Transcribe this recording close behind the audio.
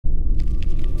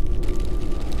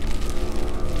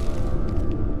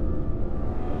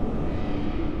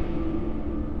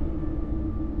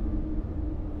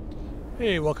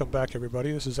Hey, welcome back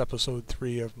everybody. This is episode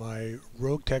 3 of my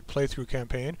RogueTech playthrough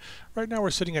campaign. Right now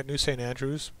we're sitting at New St.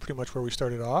 Andrews, pretty much where we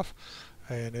started off,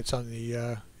 and it's on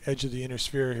the edge of the inner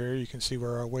sphere here. You can see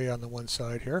we're way on the one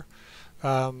side here.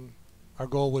 Our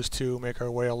goal was to make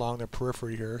our way along the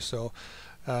periphery here, so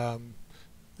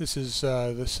this is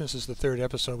the third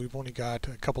episode. We've only got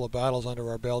a couple of battles under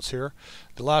our belts here.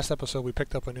 The last episode we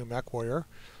picked up a new mech warrior.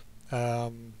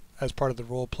 As part of the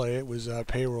role play, it was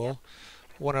payroll.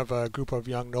 One of a group of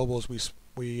young nobles we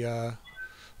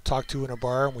talked to in a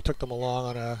bar, and we took them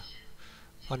along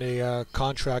on a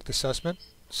contract assessment.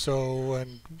 So,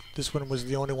 and this one was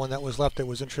the only one that was left that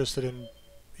was interested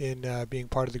in being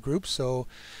part of the group. So,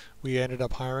 we ended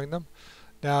up hiring them.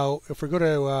 Now, if we go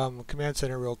to Command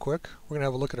Center real quick, we're going to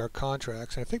have a look at our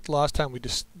contracts. And I think the last time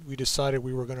we decided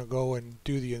we were going to go and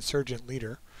do the insurgent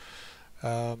leader.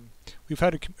 We've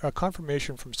had a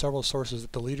confirmation from several sources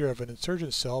that the leader of an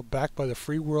insurgent cell backed by the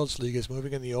Free Worlds League is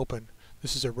moving in the open.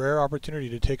 This is a rare opportunity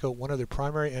to take out one of the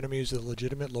primary enemies of the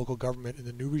legitimate local government in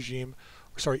the new regime,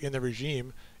 in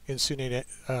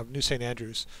New St.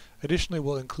 Andrews. Additionally,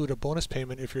 we'll include a bonus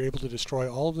payment if you're able to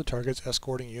destroy all of the target's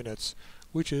escorting units,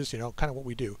 which is, kind of what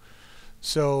we do.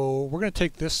 So we're going to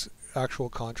take this actual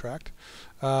contract.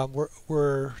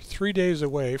 We're 3 days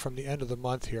away from the end of the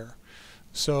month here.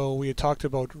 So we had talked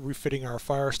about refitting our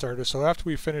fire starter. So after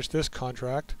we finish this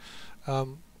contract,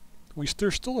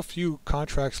 there's still a few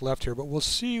contracts left here, but we'll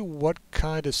see what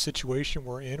kind of situation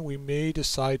we're in. We may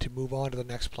decide to move on to the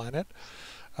next planet.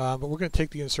 But we're going to take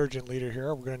the insurgent leader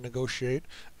here. We're going to negotiate,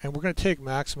 and we're going to take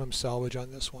maximum salvage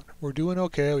on this one. We're doing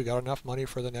okay. We got enough money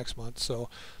for the next month, so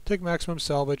take maximum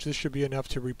salvage. This should be enough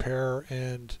to repair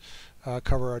and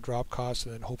cover our drop costs,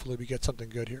 and then hopefully we get something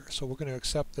good here. So we're going to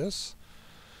accept this.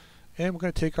 And we're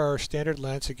going to take our standard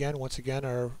lance again, once again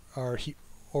our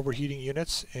overheating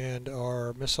units and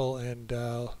our missile and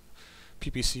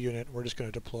PPC unit. We're just going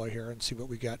to deploy here and see what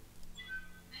we get.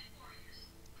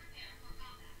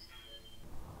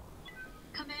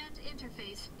 Command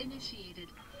interface initiated.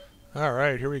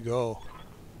 Alright, here we go.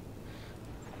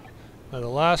 Now the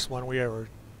last one we were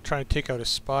trying to take out a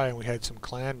spy and we had some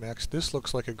clan mechs. This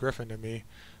looks like a Griffin to me.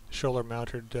 Shoulder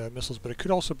mounted missiles, but it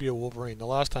could also be a Wolverine. The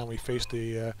last time we faced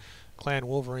a clan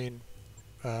Wolverine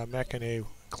mech and a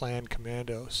clan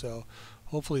commando, so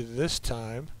hopefully this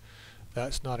time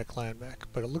that's not a clan mech.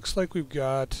 But it looks like we've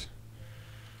got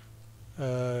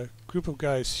a group of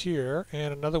guys here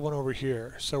and another one over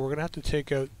here, so we're gonna have to take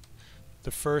out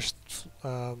the first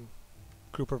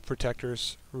group of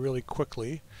protectors really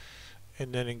quickly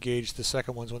and then engage the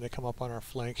second ones when they come up on our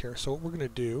flank here. So what we're gonna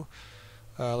do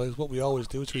is what we always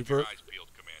do, is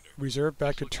reserve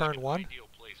back to turn 1.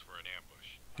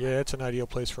 Yeah, it's an ideal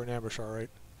place for an ambush, alright.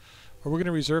 But we're going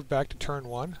to reserve back to turn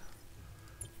 1,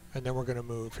 and then we're going to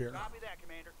move here.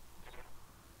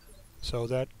 So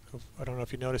that, I don't know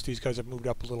if you noticed, these guys have moved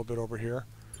up a little bit over here.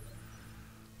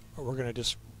 But we're going to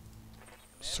just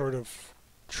sort of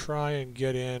try and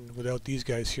get in without these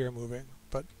guys here moving.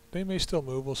 But they may still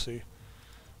move, we'll see.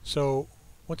 So,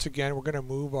 once again, we're going to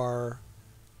move our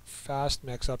fast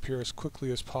mechs up here as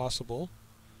quickly as possible.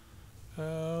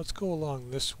 Let's go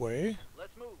along this way.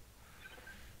 Let's move.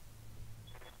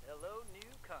 Hello, new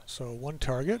cut. So one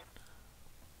target,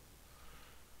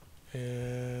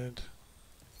 and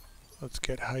let's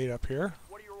get height up here.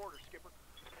 What are your orders, Skipper?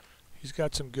 He's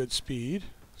got some good speed,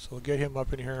 so we'll get him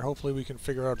up in here. Hopefully we can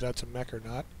figure out if that's a mech or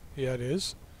not. Yeah, it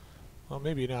is. Well,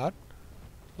 maybe not.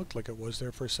 Looked like it was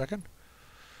there for a second.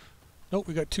 Nope,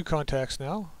 we got 2 contacts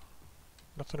now.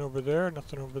 Nothing over there,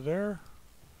 nothing over there.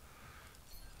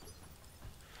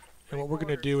 And what we're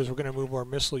going to do is we're going to move our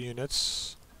missile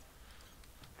units,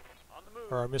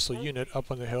 or our missile unit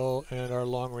up on the hill, and our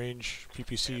long-range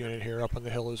PPC unit here up on the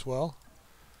hill as well.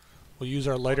 We'll use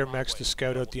our lighter mechs to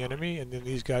scout out the enemy, and then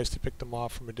these guys to pick them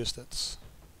off from a distance.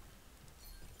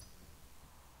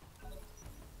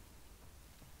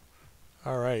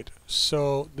 Alright,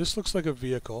 so this looks like a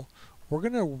vehicle. We're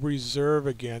going to reserve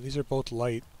again. These are both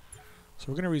light. So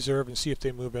we're going to reserve and see if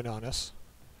they move in on us.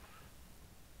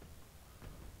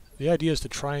 The idea is to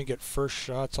try and get first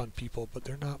shots on people, but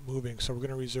they're not moving, so we're going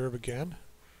to reserve again.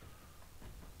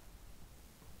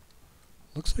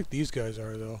 Looks like these guys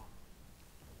are, though.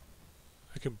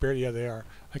 I can barely, yeah, they are.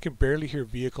 I can barely hear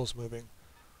vehicles moving.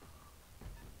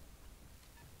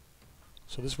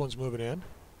 So this one's moving in.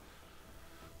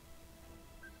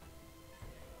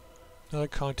 Another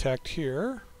contact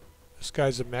here. This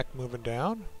guy's a mech moving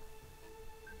down.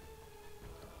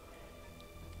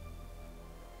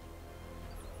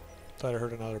 Thought I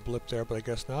heard another blip there, but I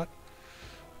guess not.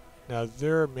 Now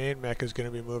their main mech is going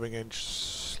to be moving in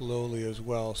slowly as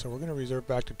well, so we're going to reserve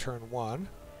back to turn 1.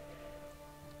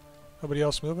 Nobody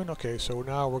else moving? Okay, so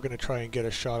now we're going to try and get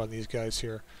a shot on these guys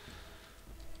here.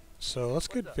 So let's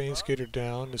get Vane Skater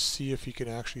down to see if he can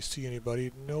actually see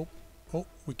anybody. Nope. Oh,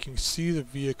 we can see the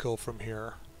vehicle from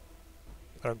here.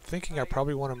 But I'm thinking I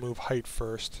probably want to move height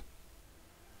first.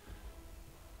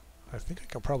 I think I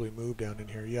can probably move down in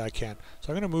here. Yeah, I can. So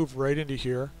I'm going to move right into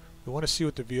here. We want to see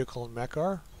what the vehicle and mech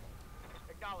are.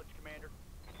 Acknowledge, Commander.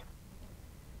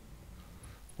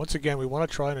 Once again, we want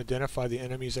to try and identify the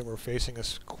enemies that we're facing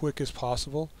as quick as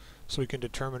possible so we can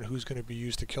determine who's going to be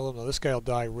used to kill them. Now this guy will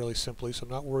die really simply, so I'm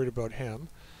not worried about him.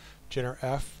 Jenner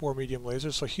F, 4 medium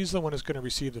lasers, so he's the one who's going to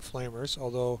receive the flamers,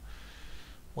 although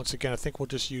once again I think we'll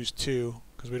just use 2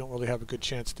 because we don't really have a good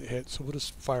chance to hit, so we'll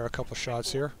just fire a couple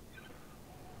shots here.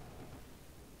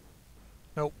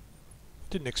 Nope,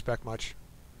 didn't expect much.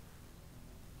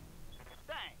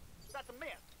 Dang, that's a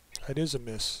miss. That is a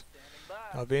miss. Standing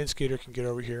by. Now Vane Skater can get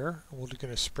over here, and we're just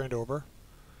going to sprint over,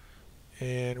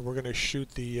 and we're going to shoot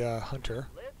the hunter.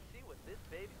 Let's see what this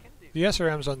baby can do. The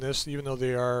SRMs on this, even though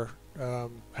they are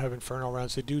have Inferno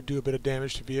rounds, they do a bit of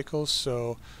damage to vehicles,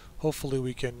 so hopefully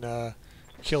we can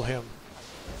kill him.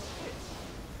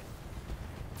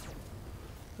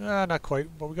 Not quite,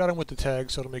 but we got him with the tag,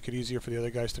 so it'll make it easier for the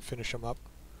other guys to finish him up.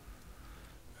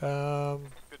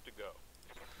 Good to go.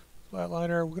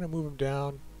 Flatliner, we're going to move him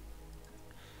down.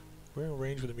 We're in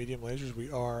range with the medium lasers, we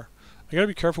are. I got to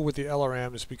be careful with the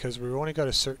LRMs because we've only got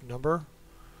a certain number.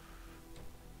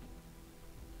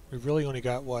 We've really only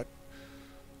got, what,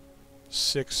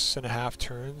 6.5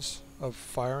 turns of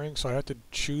firing, so I have to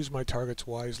choose my targets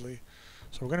wisely.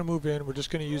 So we're going to move in, we're just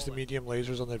going to use the medium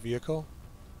lasers on the vehicle.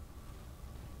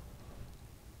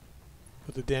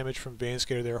 With the damage from Vane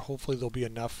Skater there, hopefully there'll be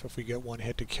enough if we get one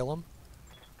hit to kill him.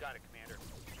 Got it, Commander.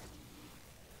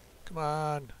 Come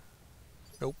on.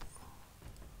 Nope.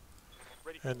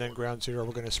 Ready for And then orders. ground zero,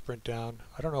 we're going to sprint down.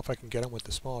 I don't know if I can get him with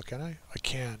the small, can I? I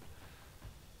can.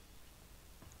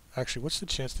 Actually, what's the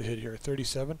chance to hit here?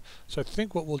 37? So I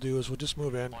think what we'll do is we'll just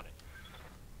move in, On it.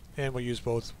 and we'll use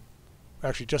both.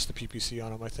 Actually, just the PPC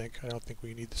on him, I think. I don't think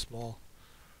we need the small.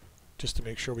 Just to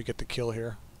make sure we get the kill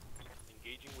here.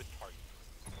 Engaging with target.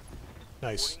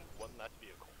 Nice. Reporting one less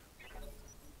vehicle.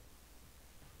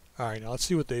 Alright, now let's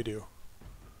see what they do.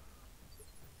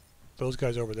 Those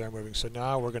guys over there are moving, so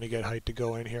now we're going to get height to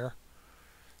go in here.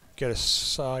 Get a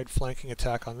side flanking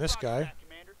attack on this Roger guy. that,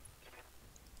 Commander.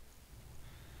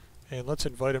 And let's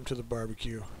invite him to the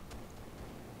barbecue.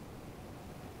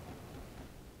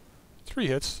 3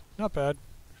 hits, not bad.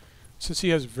 Since he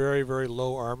has very, very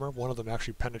low armor, one of them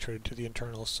actually penetrated to the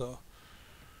internals, so...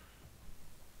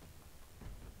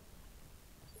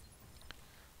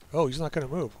 Oh, he's not going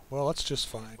to move. Well, that's just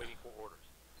fine. Waiting for orders.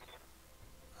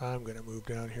 I'm going to move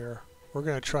down here. We're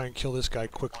going to try and kill this guy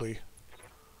quickly.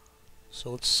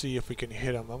 So let's see if we can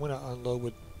hit him. I'm going to unload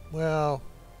with... Well...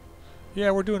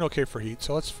 Yeah, we're doing okay for heat,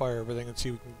 so let's fire everything and see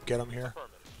if we can get him here.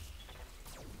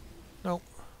 Affirmative. Nope.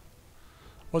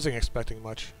 Wasn't expecting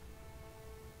much.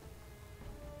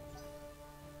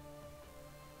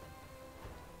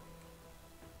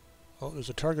 Oh, there's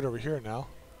a target over here now.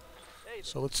 Hey,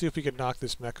 So let's see if we can knock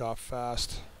this mech off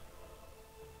fast.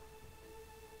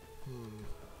 I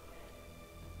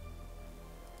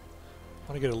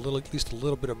want to get at least a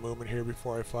little bit of movement here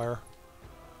before I fire.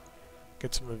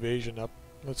 Get some evasion up.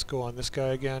 Let's go on this guy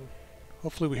again.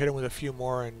 Hopefully we hit him with a few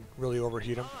more and really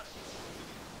overheat him.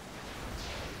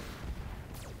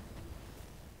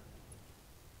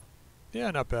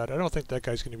 Yeah, not bad. I don't think that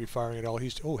guy's going to be firing at all.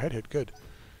 He's... Oh, head hit. Good.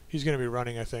 He's going to be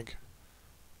running, I think.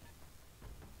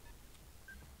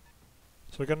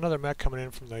 So we got another mech coming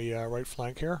in from the right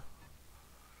flank here.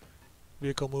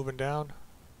 Vehicle moving down.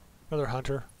 Another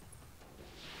hunter.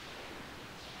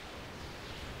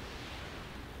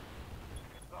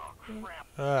 oh, crap.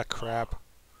 Ah, crap.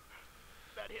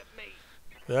 That hit me.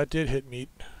 That did hit meat.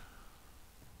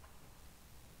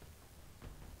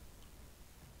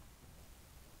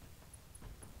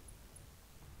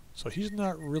 So he's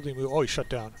not really moving. Oh, he's shut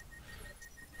down.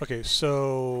 Okay,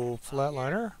 so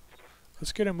flatliner.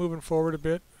 Let's get him moving forward a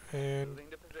bit. And Moving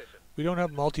to position. we don't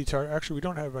have multi-target. Actually, we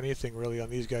don't have anything really on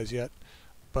these guys yet.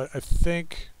 But I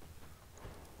think...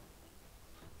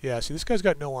 Yeah, see, this guy's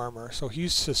got no armor. So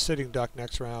he's a sitting duck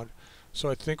next round. So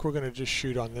I think we're going to just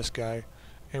shoot on this guy.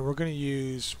 And we're going to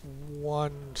use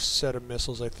one set of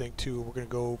missiles, I think, too. We're going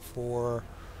to go for...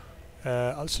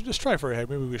 let's just try for a head.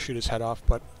 Maybe we shoot his head off,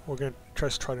 but we're going to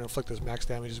try to inflict as max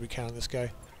damage as we can on this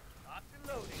guy. Locked and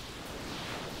loading.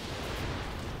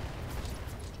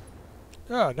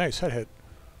 Ah, nice, head hit.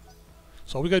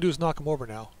 So all we got to do is knock him over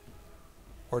now.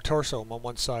 Or torso him on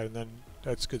one side, and then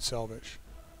that's good salvage.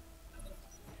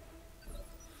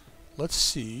 Let's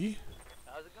see.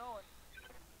 How's it going?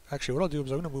 Actually, what I'll do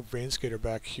is I'm going to move Rain Skater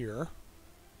back here.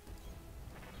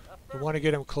 We want to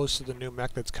get him close to the new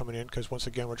mech that's coming in, because once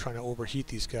again we're trying to overheat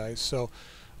these guys. So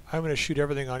I'm going to shoot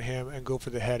everything on him and go for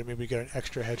the head and maybe get an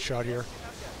extra headshot here.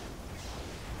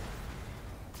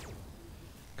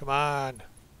 Come on.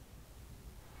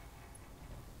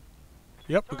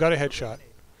 Yep, we got a headshot.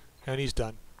 And he's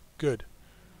done. Good.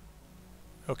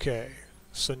 Okay,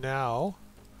 so now,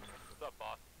 What's up,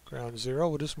 boss? ground zero,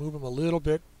 we'll just move him a little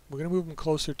bit. We're going to move him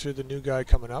closer to the new guy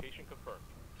coming up, Location confirmed.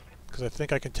 because I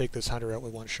think I can take this hunter out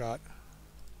with one shot.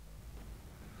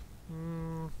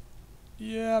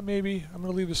 Yeah, maybe. I'm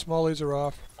going to leave the small laser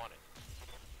off. On it.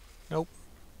 Nope.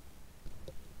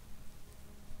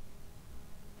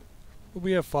 But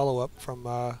we have follow-up from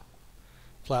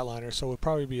Flatliner, so we'll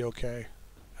probably be okay.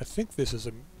 I think this is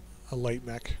a light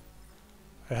mech.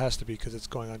 It has to be, because it's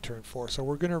going on turn 4. So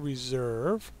we're going to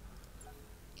reserve.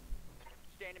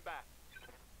 Standing by.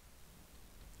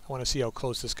 I want to see how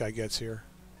close this guy gets here.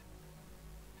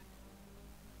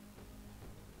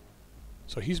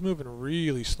 So he's moving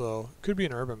really slow. Could be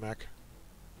an urban mech.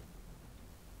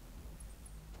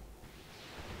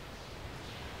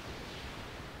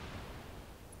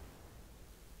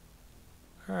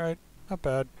 Alright, not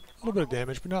bad. A little bit of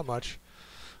damage, but not much.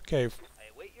 Okay, I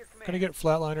await your command. gonna get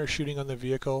Flatliner shooting on the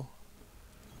vehicle.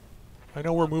 I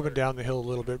know we're moving down the hill a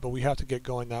little bit, but we have to get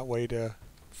going that way to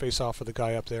face off with the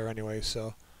guy up there anyway,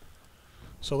 so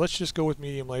let's just go with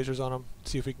medium lasers on him,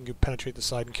 see if we can penetrate the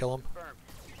side and kill him. Confirmed.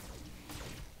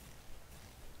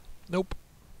 Nope.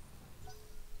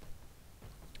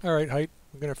 Alright, Height.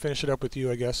 I'm gonna finish it up with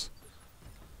you, I guess.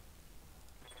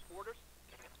 Orders.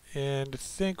 And I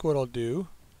think what I'll do,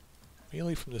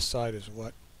 melee from the side is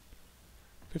what?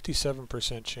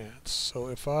 57% chance. So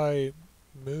if I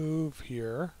move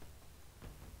here,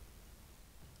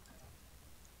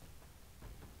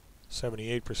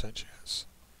 78% chance.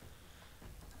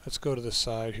 Let's go to the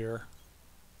side here.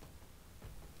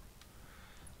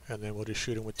 And then we'll just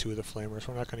shoot him with 2 of the flamers.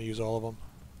 We're not going to use all of them.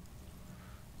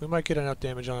 We might get enough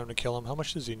damage on him to kill him. How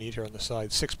much does he need here on the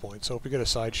side? 6 points. So if we get a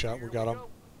side shot, we got him.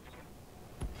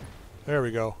 There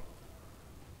we go.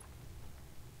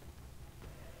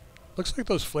 Looks like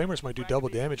those flamers might do double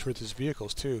damage with his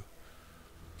vehicles too.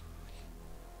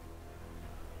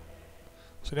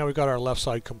 So now we've got our left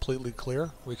side completely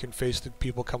clear. We can face the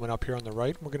people coming up here on the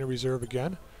right. We're going to reserve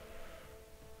again.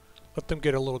 Let them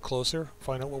get a little closer,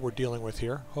 find out what we're dealing with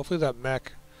here. Hopefully that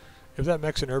mech, if that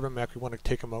mech's an urban mech, we want to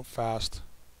take him out fast.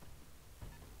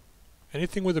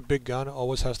 Anything with a big gun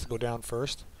always has to go down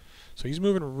first. So he's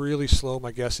moving really slow.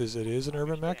 My guess is it is an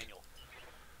urban mech.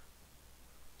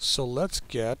 So let's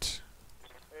get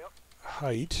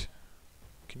Height.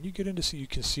 Can you get in to see? You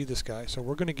can see this guy. So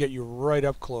we're going to get you right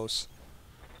up close.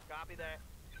 Copy that.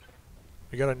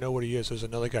 We got to know what he is. There's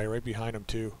another guy right behind him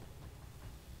too.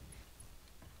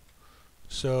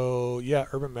 So yeah,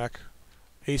 urban mech,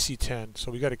 AC-10.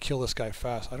 So we got to kill this guy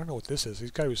fast. I don't know what this is.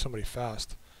 He's got to be somebody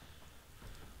fast.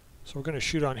 So we're going to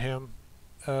shoot on him.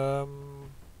 3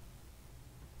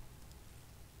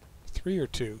 or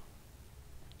 2.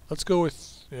 Let's go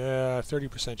with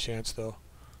 30% chance though.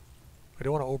 I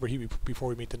don't want to overheat before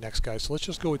we meet the next guy. So let's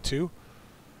just go with 2.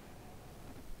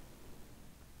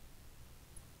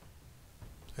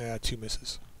 Yeah, 2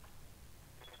 misses.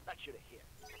 That should have hit.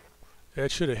 Yeah,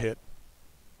 it should have hit.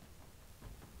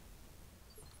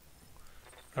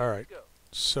 Alright, Go.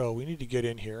 so we need to get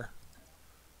in here.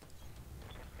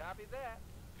 Copy that.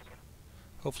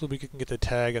 Hopefully we can get the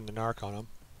tag and the narc on him.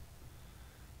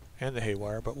 And the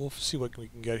haywire, but we'll see what we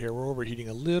can get here. We're overheating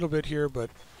a little bit here, but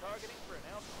Targeting for an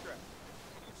alpha strike.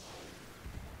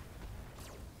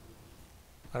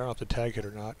 I don't know if the tag hit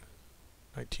or not.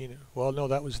 19. Well, no,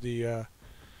 that was the...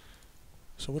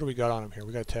 so what do we got on him here?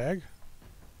 We got a tag.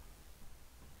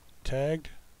 Tagged.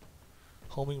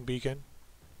 Homing beacon.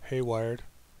 Haywired.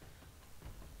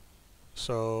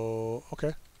 So,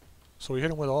 okay. So we hit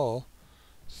him with all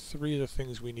 3 of the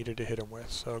things we needed to hit him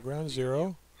with. So ground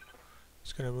 0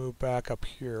 is going to move back up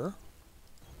here.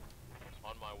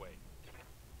 On my way.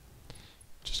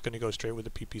 Just going to go straight with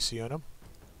the PPC on him.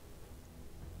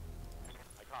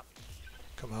 I copy.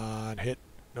 Come on, hit.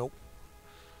 Nope.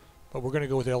 But we're going to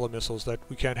go with the missiles. That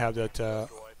we can't have that Droid.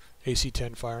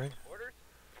 AC-10 firing. Orders.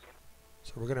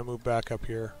 So we're going to move back up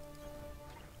here.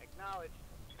 Acknowledged.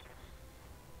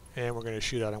 And we're going to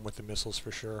shoot at him with the missiles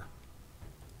for sure.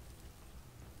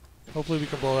 Hopefully we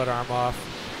can blow that arm off.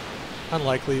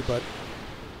 Unlikely, but...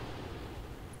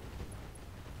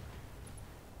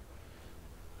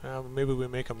 maybe we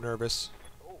make him nervous.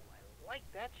 Oh, I like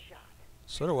that shot.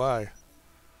 So do I.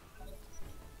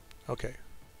 Okay.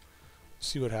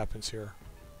 See what happens here.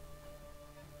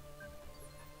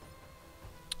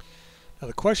 Now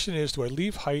the question is, do I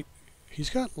leave height? He's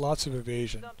got lots of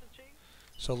evasion. Something, Chief?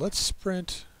 So let's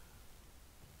sprint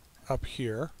up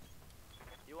here.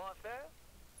 You want fast?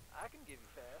 I can give you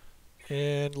fast.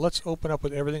 And let's open up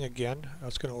with everything again.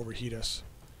 That's going to overheat us.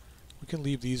 We can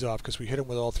leave these off because we hit them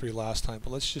with all three last time,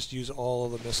 but let's just use all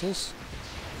of the missiles.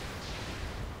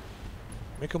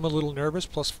 Make them a little nervous,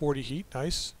 plus 40 heat,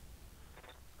 nice.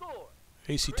 Score.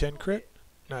 AC 10 crit,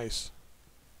 nice.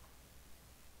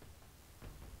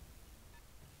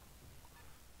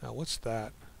 Now what's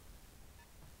that?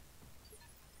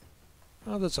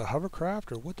 Oh, that's a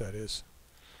hovercraft or what that is.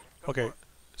 Okay,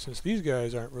 since these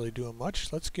guys aren't really doing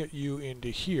much, let's get you into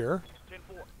here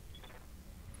 10-4.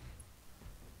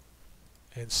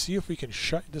 and see if we can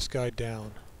shut this guy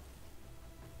down.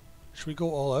 Should we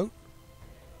go all out?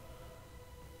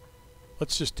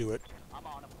 Let's just do it. I'm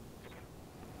on him.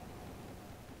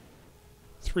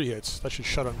 3 hits. That should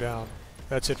shut him down.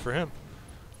 That's it for him.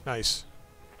 Nice.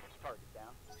 Target down.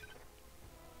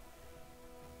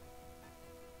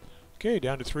 Okay,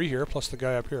 down to 3 here, plus the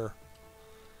guy up here.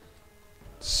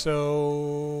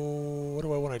 So, what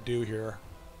do I want to do here?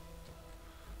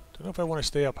 Don't know if I want to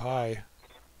stay up high.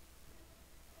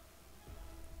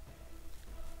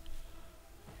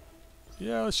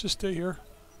 Yeah, let's just stay here.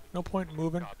 No point in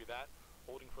moving. Copy that.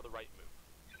 Holding for the right move.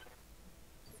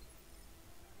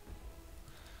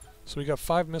 So we got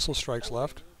 5 missile strikes Holding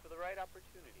left. for the right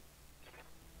opportunity.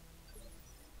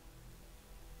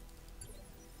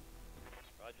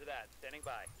 Roger that. Standing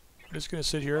by. I'm just going to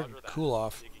sit here and Roger that. cool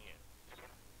off. Digging in.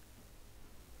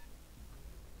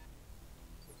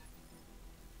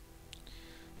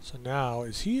 So now,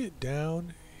 is he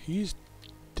down? He's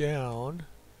down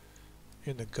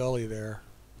in the gully there.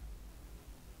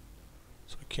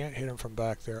 So we can't hit him from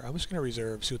back there. I'm just going to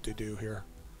reserve, see what they do here.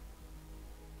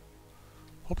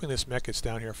 Hoping this mech gets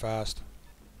down here fast.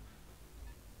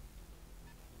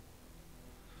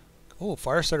 Oh,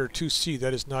 Firestarter 2C,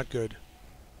 that is not good.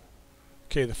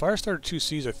 Okay, the Firestarter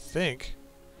 2Cs, I think,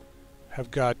 have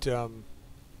got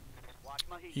Watch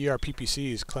my heat.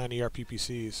 ERPPCs, clan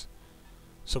ERPPCs.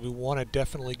 So we want to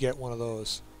definitely get one of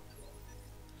those.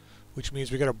 Which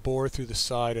means we got to bore through the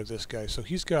side of this guy. So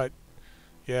he's got,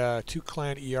 yeah, 2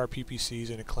 clan ERPPCs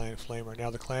and a clan flamer. Now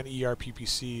the clan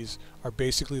ERPPCs are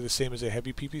basically the same as a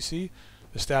heavy PPC.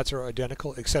 The stats are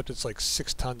identical, except it's like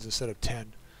 6 tons instead of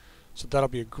 10. So that'll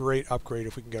be a great upgrade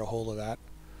if we can get a hold of that.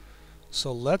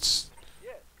 So let's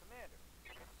Yes,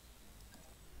 Commander.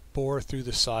 bore through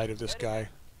the side of this guy.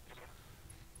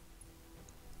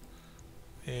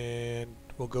 And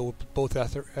we'll go with both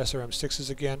SRM6s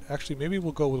again. Actually, maybe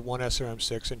we'll go with one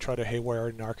SRM6 and try to haywire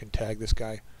and narc and tag this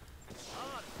guy.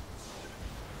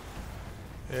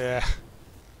 Yeah,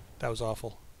 that was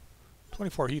awful.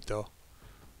 24 heat though,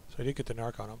 so I did get the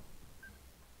narc on him.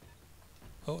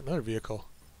 Oh, another vehicle.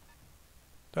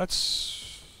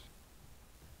 That's...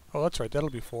 oh, that's right, that'll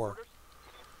be 4.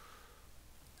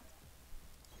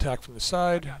 Attack from the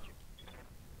side.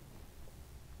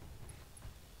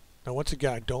 Now once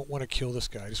again, I don't want to kill this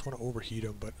guy, I just want to overheat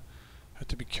him, but I have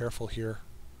to be careful here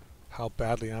how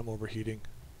badly I'm overheating.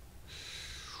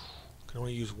 Can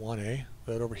only use one, eh?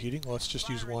 Without overheating? Well, let's just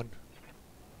use one.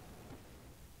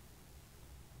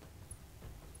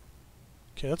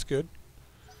 Okay, that's good.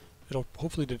 It'll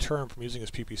hopefully deter him from using his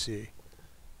PPC.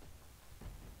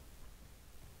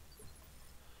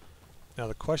 Now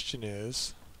the question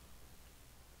is...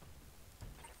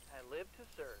 I live to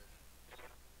serve.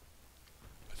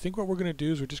 I think what we're going to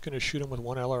do is we're just going to shoot him with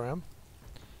one LRM.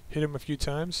 Hit him a few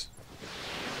times.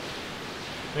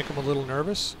 Make him a little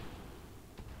nervous.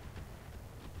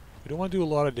 We don't want to do a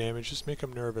lot of damage, just make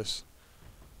him nervous.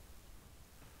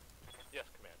 Yes,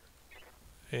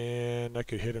 Commander. And I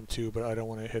could hit him too, but I don't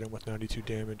want to hit him with 92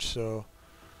 damage, so...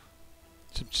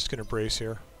 I'm just going to brace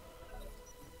here.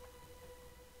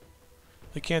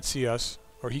 They can't see us,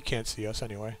 or he can't see us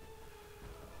anyway.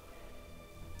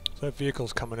 So that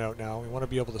vehicle's coming out now. We want to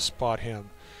be able to spot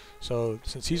him. So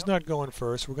since he's not going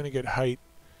first, we're going to get height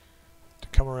to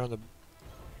come around the...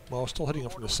 well, still hitting him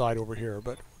from the side over here,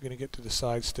 but we're going to get to the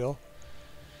side still.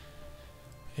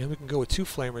 And we can go with 2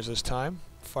 flamers this time.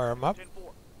 Fire him up. 10-4.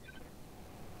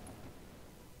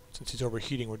 Since he's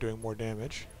overheating, we're doing more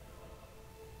damage.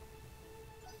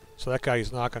 So that guy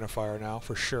is not going to fire now,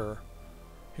 for sure.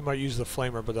 He might use the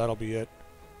flamer, but that'll be it.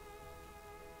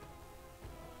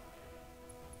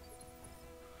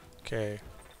 Okay.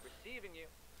 Receiving you.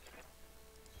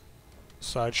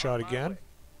 Side shot On my again. way.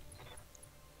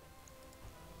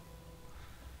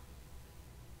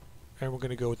 And we're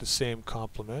going to go with the same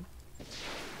complement.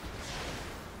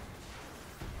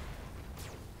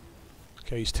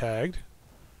 Okay, he's tagged.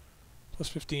 Plus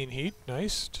 15 heat.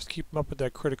 Nice. Just keep him up at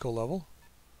that critical level.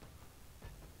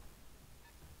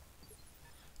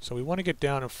 So we want to get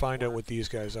down and find out what these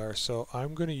guys are. So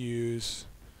I'm going to use...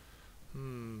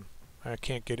 I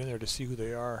can't get in there to see who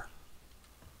they are.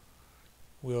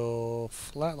 Will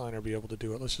Flatliner be able to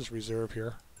do it? Let's just reserve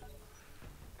here.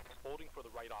 Holding for the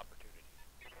right opportunity.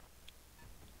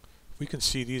 If we can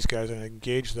see these guys and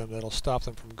engage them, that'll stop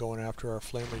them from going after our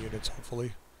flamer units,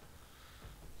 hopefully.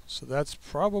 So that's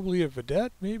probably a Vedette,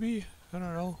 maybe? I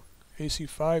don't know.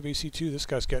 AC5, AC2, this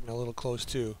guy's getting a little close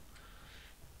too.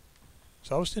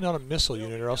 So obviously not a missile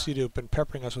unit, or else he'd have been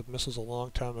peppering us with missiles a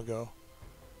long time ago.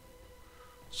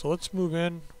 So let's move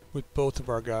in with both of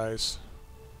our guys.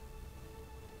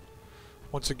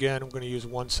 Once again, I'm going to use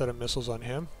one set of missiles on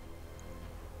him.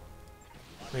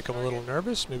 Make him a little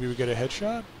nervous. Maybe we get a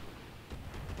headshot.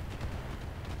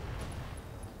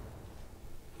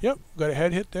 Yep, got a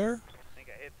head hit there. I think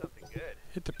I hit something good.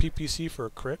 Hit the PPC for a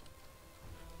crit.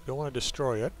 Don't want to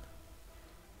destroy it.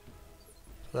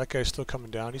 So that guy's still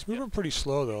coming down. He's moving pretty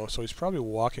slow though, so he's probably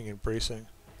walking and bracing.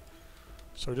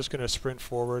 So we're just going to sprint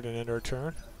forward and end our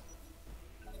turn.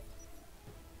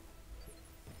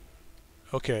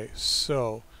 Okay,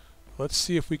 so let's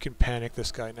see if we can panic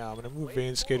this guy now. I'm going to move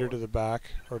Vane Skater to the back,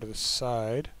 or to the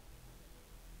side.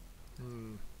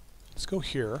 Let's go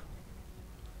here.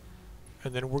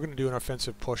 And then we're going to do an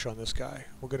offensive push on this guy.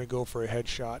 We're going to go for a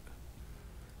headshot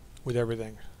with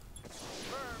everything.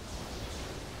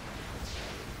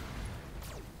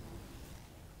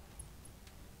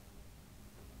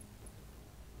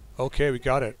 Okay, we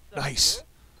got it. Nice.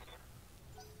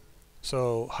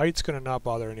 So height's going to not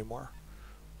bother anymore.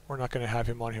 We're not going to have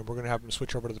him on him. We're going to have him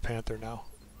switch over to the Panther now.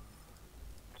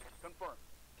 Confirm.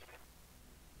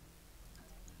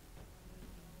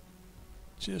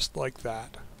 Just like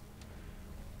that.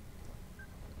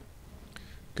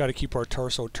 Got to keep our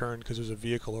torso turned because there's a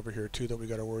vehicle over here too that we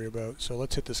got to worry about. So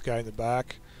let's hit this guy in the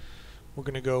back. We're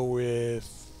going to go with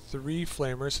 3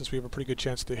 flamers since we have a pretty good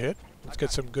chance to hit. Let's get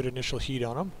some good initial heat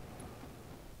on him.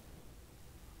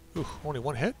 Ooh, only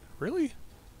 1 hit? Really?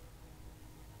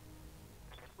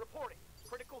 Reporting.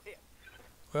 Critical hit.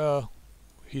 Well,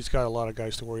 he's got a lot of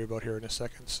guys to worry about here in a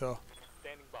second, so.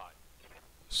 Standing by.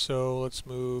 So let's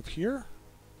move here.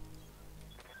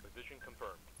 Position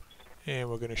confirmed. And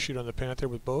we're going to shoot on the Panther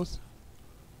with both.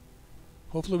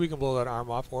 Hopefully we can blow that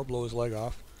arm off or blow his leg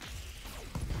off.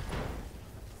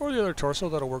 Or the other torso,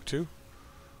 that'll work too.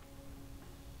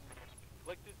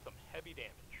 Inflicted some heavy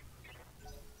damage.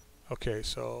 Okay,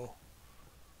 so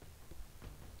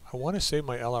I want to save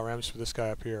my LRMs for this guy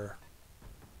up here.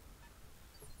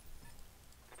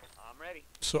 I'm ready.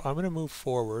 So I'm going to move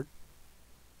forward.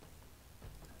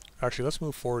 Actually, let's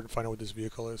move forward and find out what this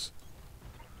vehicle is.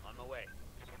 On the way.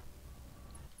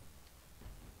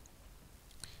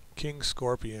 King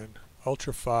Scorpion,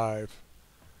 Ultra 5.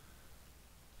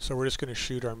 So we're just going to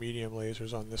shoot our medium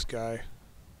lasers on this guy.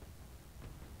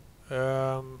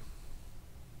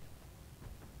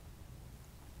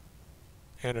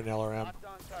 And an LRM. Locked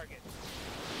on target.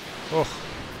 Oh.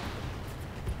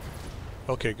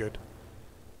 Okay, good.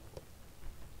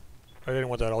 I didn't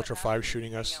want that Ultra 5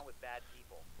 shooting us. Hang out with bad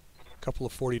people. A couple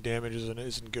of 40 damages and it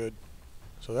isn't good.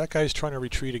 So that guy's trying to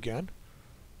retreat again.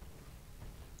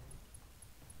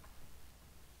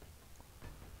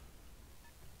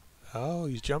 Oh,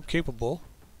 he's jump capable.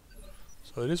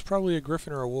 So it is probably a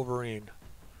Griffin or a Wolverine.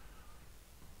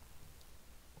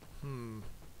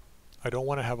 I don't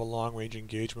want to have a long-range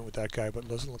engagement with that guy, but it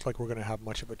doesn't look like we're going to have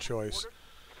much of a choice.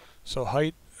 So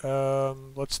height,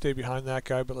 let's stay behind that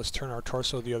guy, but let's turn our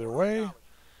torso the other way.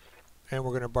 And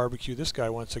we're going to barbecue this guy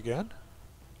once again.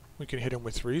 We can hit him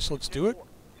with 3, so let's do it.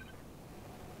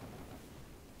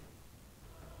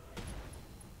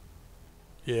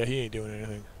 Yeah, he ain't doing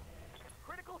anything.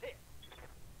 Critical hit.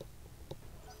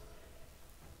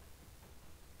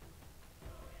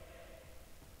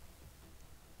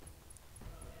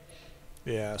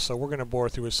 Yeah, so we're going to bore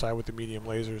through his side with the medium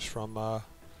lasers from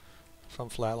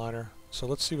Flatliner. So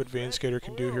let's see what Vane Skater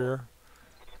can do here.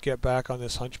 Get back on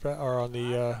this hunchback, or on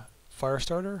the fire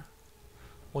starter.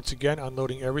 Once again,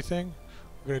 unloading everything.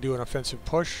 We're going to do an offensive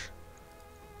push.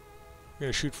 We're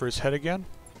going to shoot for his head again.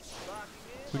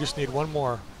 We just need 1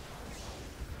 more.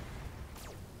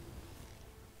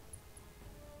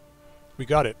 We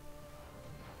got it.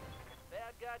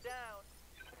 Bad guy down.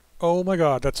 Oh my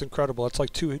god, that's incredible. That's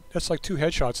like 2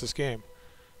 headshots this game.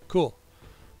 Cool.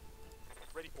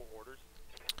 Ready for orders.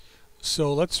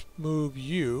 So let's move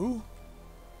you.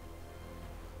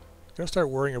 Gotta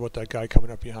start worrying about that guy coming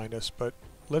up behind us, but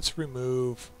let's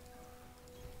remove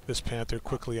this Panther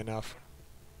quickly enough.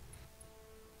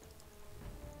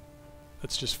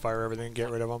 Let's just fire everything and get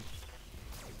rid of them.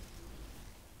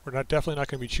 We're definitely not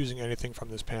going to be choosing anything from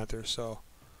this Panther, so...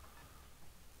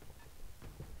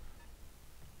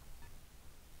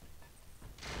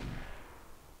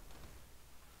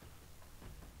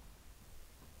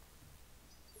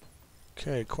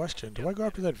 Okay, question. Do I go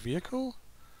after that vehicle?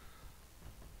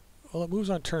 Well, it moves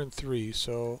on turn 3,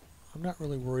 so I'm not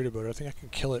really worried about it. I think I can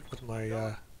kill it with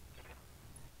my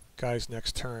guy's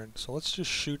next turn. So let's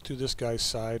just shoot through this guy's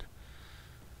side.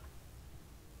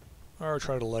 Or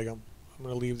try to leg him. I'm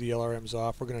going to leave the LRMs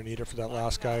off. We're going to need it for that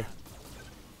last guy.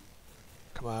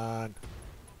 Come on.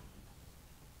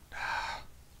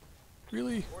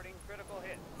 Really?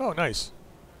 Oh, nice.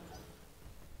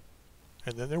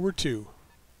 And then there were 2.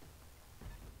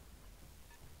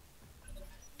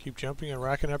 Keep jumping and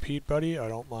racking up heat, buddy. I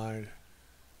don't mind.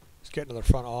 It's getting to the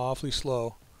front awfully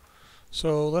slow.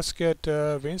 So let's get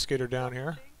Vein Skater down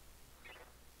here.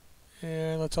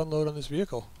 And let's unload on this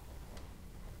vehicle.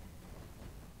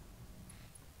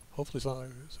 Hopefully it's not like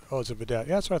this. Oh, it's a Vedette.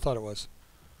 Yeah, that's what I thought it was.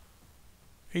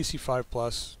 AC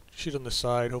 5+. Shoot on the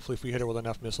side. Hopefully if we hit it with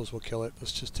enough missiles, we'll kill it.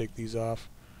 Let's just take these off.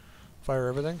 Fire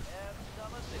everything.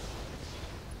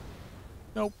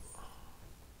 Nope.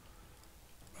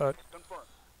 But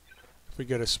if we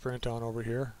get a sprint on over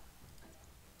here,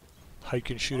 Hike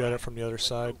can shoot at it from the other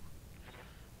side.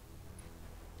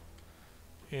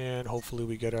 And hopefully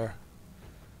we get our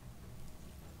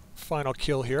final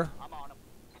kill here.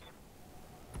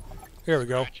 There we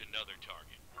go.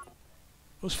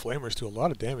 Those flamers do a lot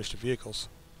of damage to vehicles.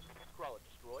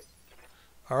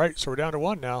 Alright, so we're down to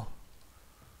 1 now.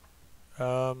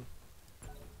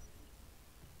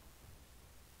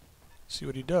 See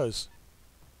what he does.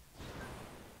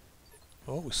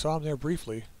 Oh, we saw him there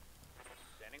briefly.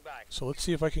 So let's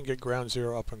see if I can get ground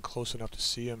zero up and close enough to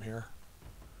see him here.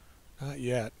 Not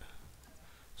yet.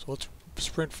 So let's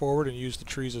sprint forward and use the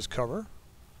trees as cover.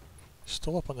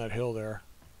 Still up on that hill there.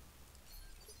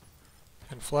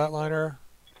 And flatliner.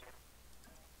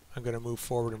 I'm going to move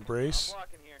forward and brace.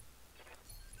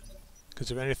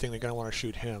 Because if anything, they're going to want to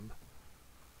shoot him.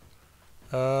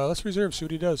 Let's reserve, see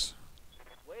what he does.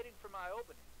 Waiting for my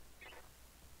opening.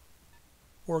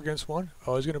 4 against 1.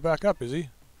 Oh, he's going to back up, is he?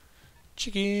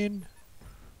 Chicken!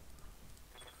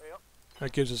 Yep.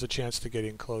 That gives us a chance to get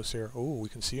in close here. Oh, we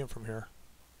can see him from here.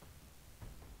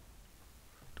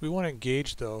 Do we want to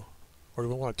engage, though? Or do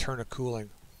we want to turn a cooling?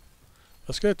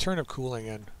 Let's get a turn of cooling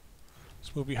in.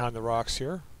 Let's move behind the rocks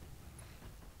here.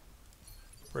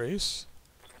 Brace.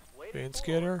 Vein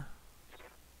Skater.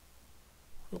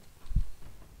 Oh.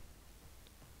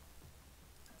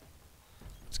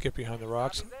 Let's get behind the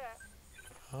rocks.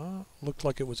 Looked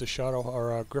like it was a Shadow,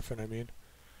 or a Griffin, I mean.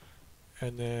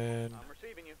 And then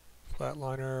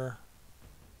flatliner.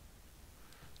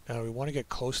 Now, we want to get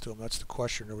close to him. That's the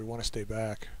question. Or we want to stay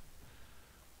back.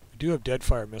 We do have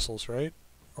Deadfire missiles, right?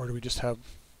 Or do we just have...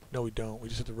 No, we don't. We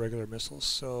just have the regular missiles.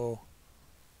 So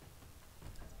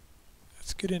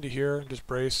let's get into here and just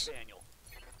brace.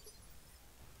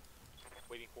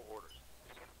 Waiting for orders.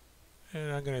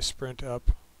 And I'm going to sprint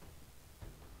up.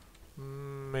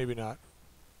 Maybe not.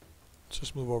 Let's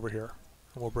just move over here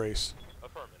and we'll brace.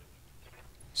 Affirmative.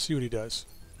 See what he does.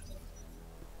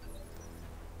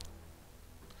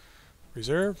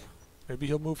 Reserve. Maybe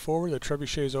he'll move forward. The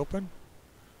trebuchet is open.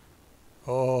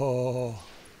 Oh.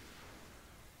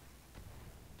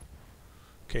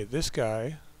 Okay, this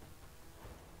guy.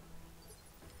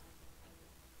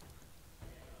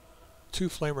 2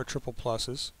 flamer triple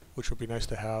pluses, which would be nice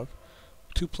to have.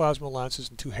 2 plasma lances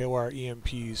and 2 haywire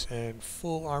EMPs, and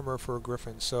full armor for a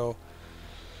Griffin. So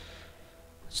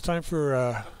it's time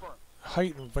for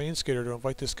Height and Vein Skater to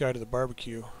invite this guy to the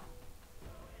barbecue.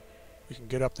 We can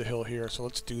get up the hill here, so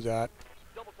let's do that.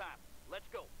 Double time. Let's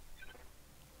go.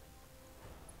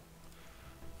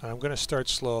 I'm going to start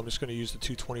slow. I'm just going to use the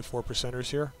 2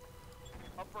 24%ers here.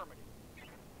 Affirmative.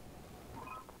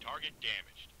 Target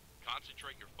damaged.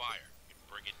 Concentrate your fire and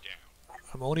bring it down.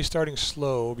 I'm only starting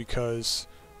slow because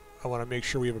I want to make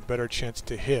sure we have a better chance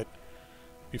to hit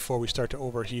before we start to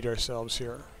overheat ourselves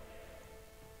here.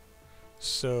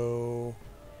 So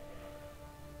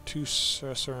 2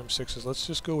 SRM6s. Let's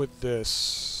just go with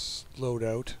this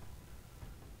loadout.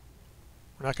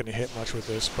 We're not going to hit much with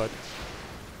this, but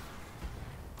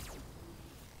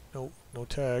no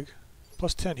tag.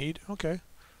 Plus 10 heat. Okay.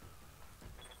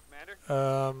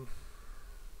 Commander?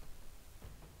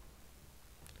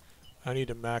 I need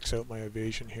to max out my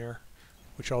evasion here,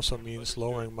 which also means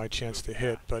lowering my chance to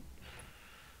hit, but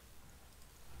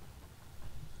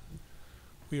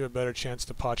we have a better chance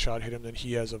to potshot hit him than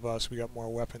he has of us. We got more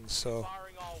weapons, so...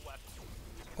 Firing all weapons.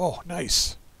 Oh,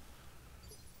 nice!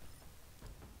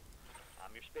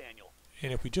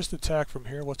 And if we just attack from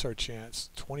here, what's our chance?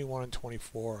 21 and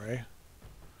 24, eh?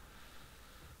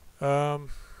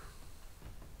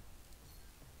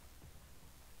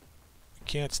 We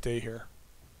can't stay here.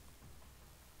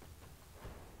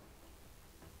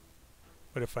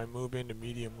 But if I move into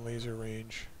medium laser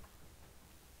range,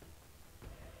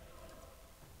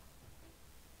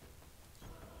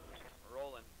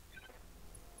 Rolling.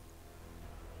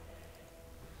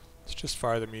 let's just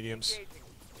fire the mediums. Engaging.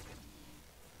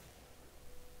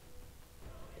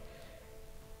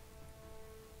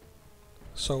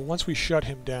 So once we shut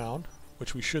him down,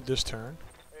 which we should this turn,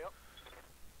 Yep.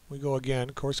 we go again,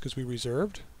 of course, because we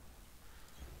reserved.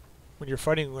 When you're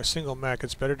fighting a single mech,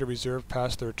 it's better to reserve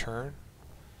past their turn.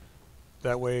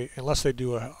 That way, unless they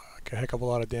do a heck of a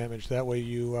lot of damage, that way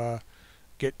you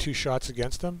get 2 shots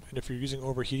against them. And if you're using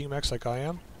overheating mechs like I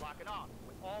am, Locking off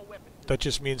with all weapons. that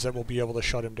just means that we'll be able to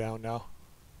shut him down now.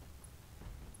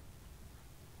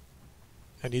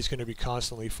 And he's going to be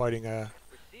constantly fighting a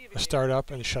Receiving start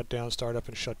up and shut down, start up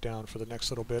and shut down for the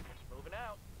next little bit. Moving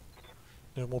out.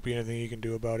 There won't be anything you can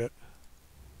do about it.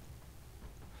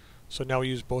 So now we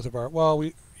use both of our,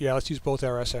 let's use both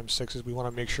our SM6s. We want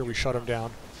to make sure we shut them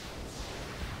down.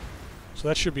 So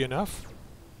that should be enough.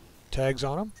 Tags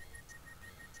on them.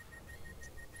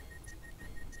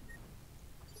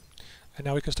 And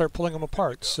now we can start pulling them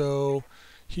apart. So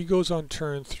he goes on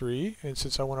turn 3, and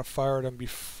since I want to fire at him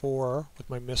before with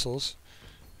my missiles,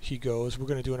 he goes. We're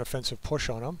going to do an offensive push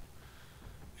on him.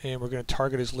 And we're going to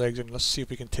target his legs, and let's see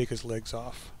if we can take his legs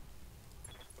off.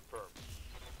 Confirmed.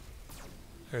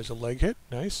 There's a leg hit,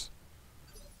 nice.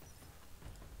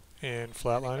 And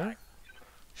flatliner.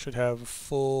 Should have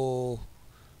full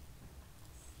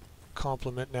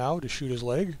complement now to shoot his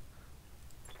leg.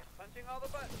 Punching all the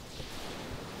buttons.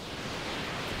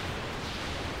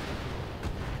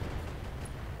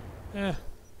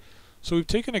 So we've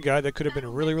taken a guy that could have been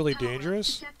Battle really, mech really tower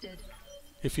dangerous detected.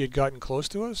 if he had gotten close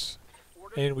to us,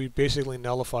 Order. and we basically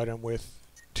nullified him with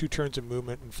 2 turns of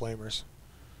movement and flamers.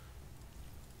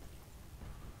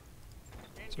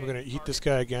 So we're going to heat this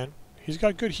guy again. He's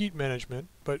got good heat management,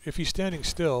 but if he's standing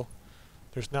still,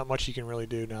 there's not much he can really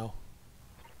do now.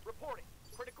 Reporting.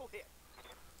 Critical hit.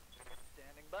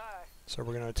 Standing by. So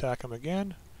we're going to attack him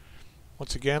again.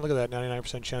 Once again, look at that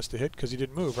 99% chance to hit because he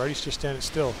didn't move, right? He's just standing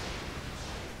still.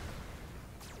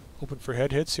 Hoping for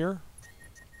head hits here.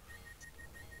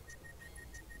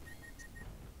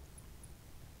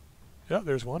 Yeah,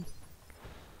 there's one.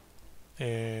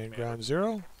 And ground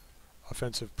 0.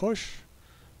 Offensive push.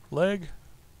 Leg.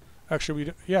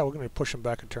 Actually, we're going to push him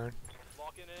back a turn.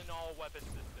 Locking in all weapon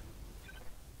systems.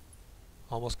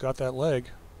 Almost got that leg.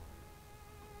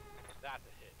 That's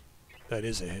a hit. That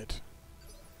is a hit.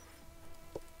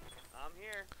 I'm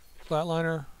here.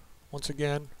 Flatliner, once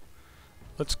again.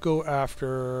 Let's go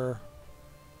after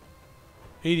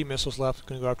 80 missiles left.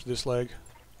 Going to go after this leg.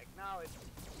 Acknowledge.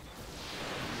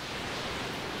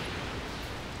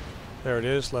 There it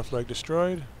is. Left leg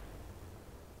destroyed.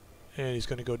 And he's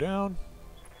going to go down.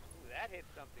 Ooh, that hit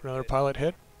something. Another good. pilot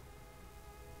hit.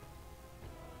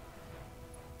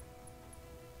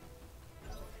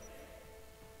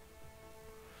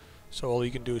 So all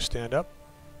you can do is stand up.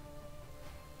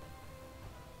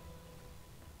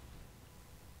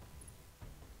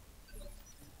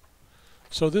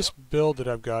 So this build that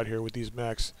I've got here with these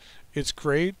mechs, it's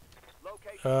great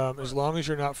Location. as long as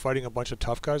you're not fighting a bunch of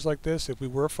tough guys like this. If we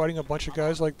were fighting a bunch of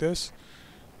guys like this,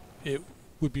 it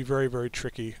would be very, very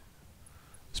tricky.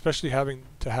 Especially having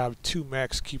to have 2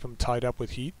 mechs keep them tied up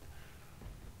with heat.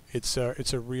 It's a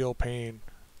real pain.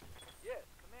 Yes,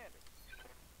 Commander.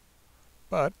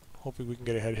 But hopefully we can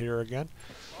get a head hitter again.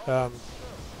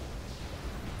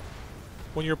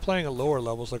 When you're playing at lower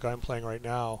levels like I'm playing right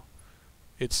now,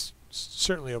 it's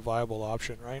certainly a viable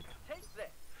option, right? Take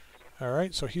that.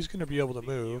 Alright, so he's going to be able to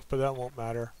move, but that won't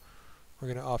matter. We're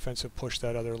going to offensive push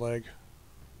that other leg.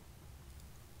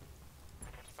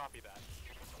 Copy that.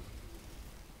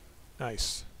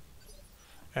 Nice.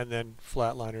 And then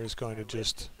Flatliner is going to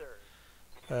just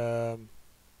going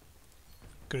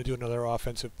to do another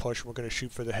offensive push. We're going to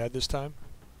shoot for the head this time.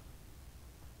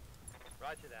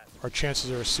 Roger that. Our chances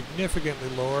are significantly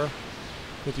lower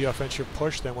with the offensive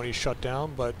push than when he's shut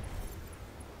down, but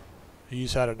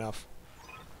he's had enough.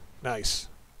 Nice.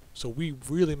 So we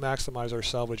really maximize our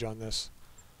salvage on this.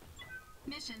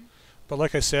 Mission. But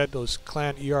like I said, those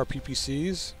clan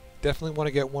ERPPCs, definitely want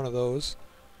to get one of those.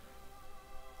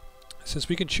 Since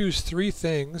we can choose 3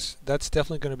 things, that's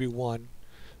definitely going to be one,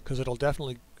 because it'll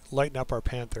definitely lighten up our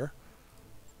Panther.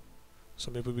 So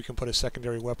maybe we can put a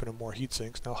secondary weapon and more heat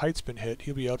sinks. Now Height's been hit.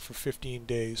 He'll be out for 15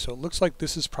 days. So it looks like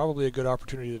this is probably a good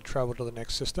opportunity to travel to the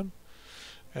next system.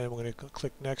 And we're going to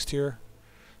click next here.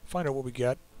 Find out what we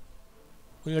get.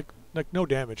 We like no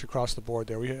damage across the board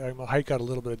there. My height got a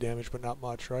little bit of damage, but not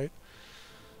much, right?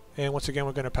 And once again,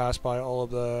 we're going to pass by all of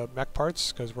the mech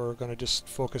parts because we're going to just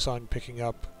focus on picking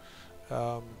up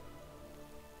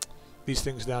these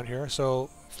things down here. So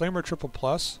Flamer Triple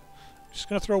Plus. Just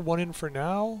going to throw one in for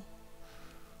now.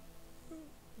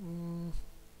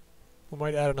 We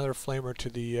might add another Flamer to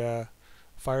the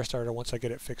fire starter once I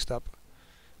get it fixed up.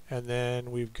 And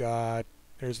then we've got,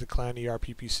 there's the Clan ER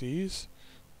PPCs.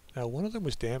 Now one of them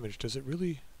was damaged. Does it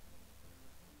really?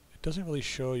 It doesn't really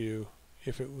show you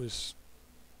if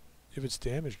it's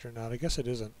damaged or not. I guess it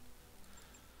isn't.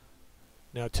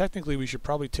 Now technically we should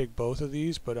probably take both of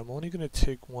these, but I'm only going to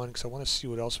take one because I want to see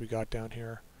what else we got down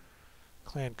here.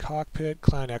 Clan Cockpit,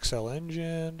 Clan XL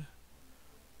Engine,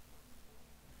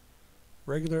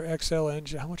 regular XL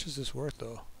Engine. How much is this worth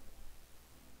though?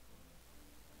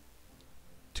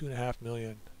 2.5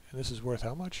 million. And this is worth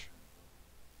how much?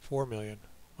 4 million.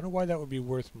 I wonder why that would be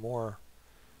worth more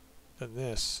than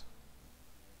this.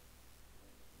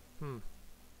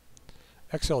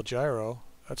 XL Gyro.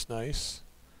 That's nice.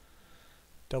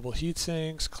 Double heat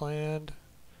sinks, Clan.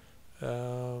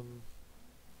 Yeah,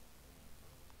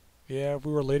 if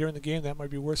we were later in the game, that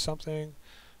might be worth something.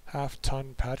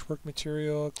 Half-ton patchwork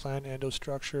material, Clan Endo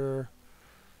structure.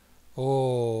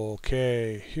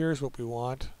 Okay, here's what we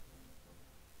want.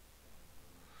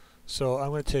 So I'm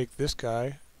going to take this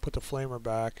guy, put the Flamer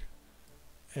back,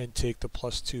 and take the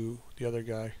 +2, the other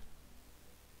guy.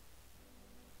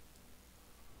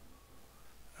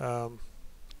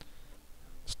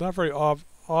 It's not very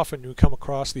often you come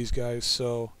across these guys,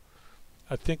 so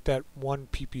I think that one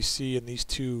PPC and these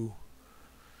two,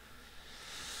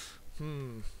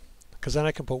 because then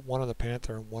I can put one on the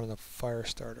Panther and one on the fire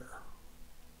starter.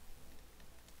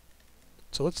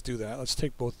 So let's do that. Let's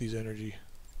take both these energy.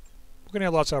 We're going to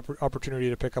have lots of opportunity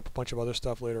to pick up a bunch of other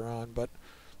stuff later on, but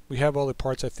we have all the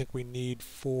parts I think we need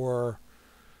for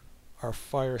our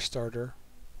fire starter.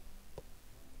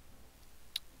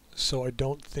 So I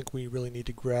don't think we really need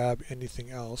to grab anything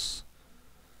else.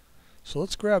 So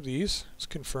let's grab these. Let's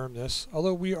confirm this.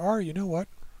 Although we are, you know what?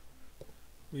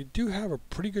 We do have a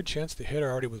pretty good chance to hit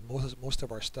already with most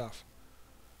of our stuff.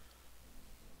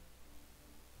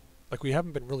 Like we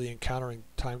haven't been really encountering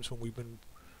times when we've been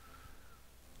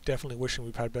definitely wishing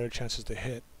we've had better chances to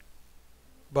hit.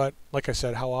 But like I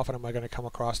said, how often am I going to come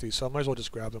across these? So I might as well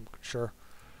just grab them. Sure.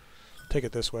 Take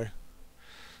it this way.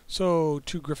 So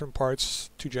 2 Griffin parts,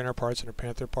 2 Jenner parts, and a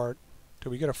Panther part. Did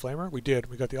we get a Flamer? We did.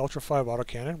 We got the Ultra 5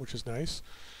 autocannon, which is nice.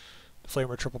 The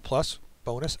Flamer Triple Plus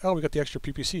bonus. Oh, we got the extra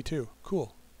PPC too.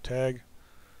 Cool. Tag.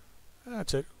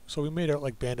 That's it. So we made out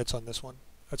like bandits on this one.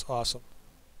 That's awesome.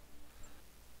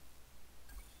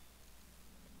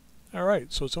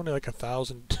 Alright, so it's only like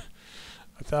 1,000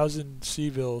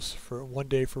 Sevils for 1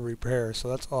 day for repair, so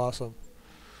that's awesome.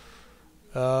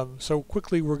 So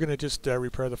quickly we're going to just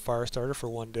repair the fire starter for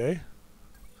 1 day.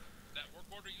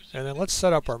 And then let's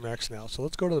set up our mechs now. So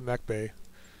let's go to the mech bay.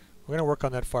 We're going to work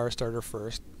on that fire starter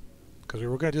first, because we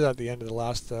were going to do that at the end of the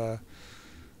last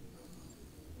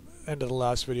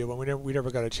video, but we never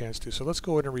got a chance to. So let's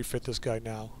go in and refit this guy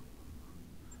now.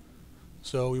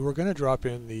 So we were going to drop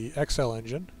in the XL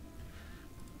engine,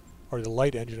 or the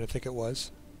light engine I think it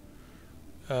was.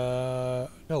 No,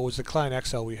 it was the Clan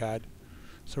XL we had.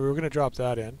 So we were going to drop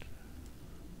that in,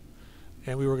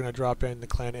 and we were going to drop in the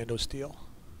Clan Endo Steel.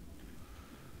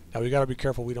 Now we got to be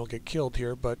careful we don't get killed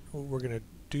here, but we're going to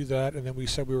do that, and then we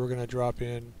said we were going to drop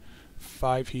in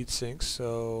 5 heat sinks.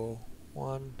 So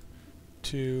 1,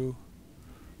 2,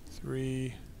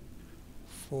 3,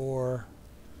 4,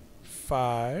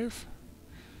 5,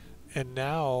 and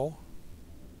now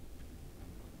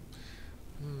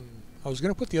I was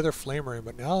going to put the other Flamer in,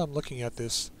 but now I'm looking at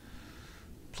this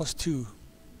 +2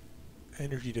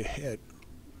 energy to hit.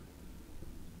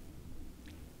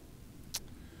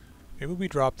 Maybe we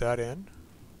drop that in.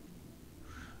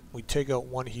 We take out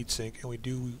 1 heatsink, and we're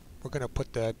going to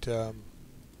put that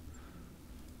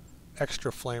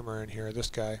extra Flamer in here, this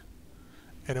guy.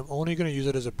 And I'm only going to use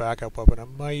it as a backup weapon. I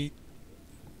might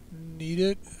need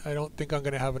it. I don't think I'm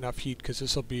going to have enough heat, because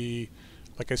this will be,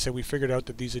 like I said, we figured out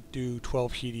that these would do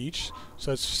 12 heat each,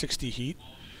 so that's 60 heat.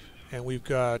 And we've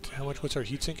got, what's our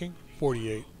heat sinking?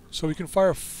 48. So we can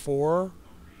fire 4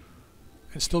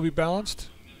 and still be balanced.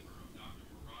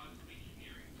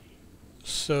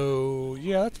 So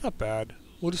yeah, that's not bad.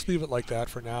 We'll just leave it like that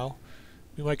for now.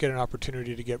 We might get an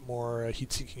opportunity to get more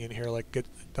heat sinking in here, like get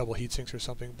double heat sinks or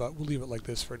something, but we'll leave it like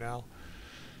this for now.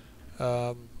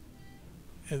 And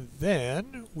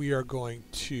then we are going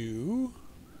to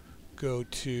go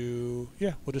to,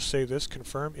 we'll just save this,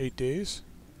 confirm 8 days.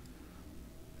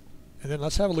 And then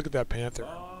let's have a look at that Panther.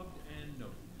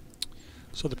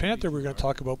 So the Panther, we're going to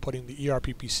talk about putting the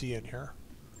ERPPC in here.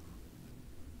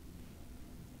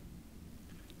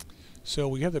 So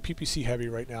we have the PPC Heavy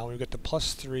right now. We've got the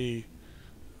 +3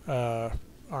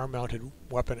 arm-mounted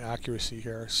weapon accuracy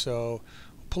here. So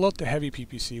pull out the Heavy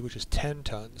PPC, which is 10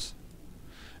 tons,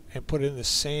 and put it in the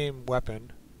same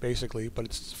weapon, basically, but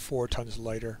it's 4 tons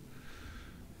lighter.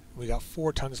 We got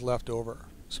 4 tons left over.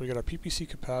 So we got our PPC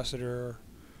capacitor,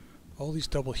 all these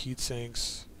double heat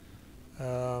sinks.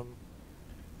 Oh,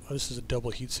 this is a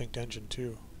double heat sinked engine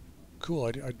too. Cool,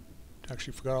 I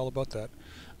actually forgot all about that.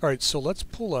 Alright, so let's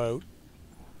pull out...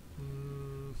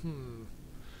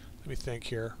 let me think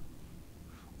here.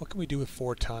 What can we do with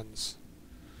 4 tons?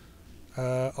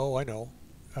 Oh, I know.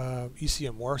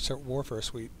 ECM Warfare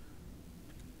Suite.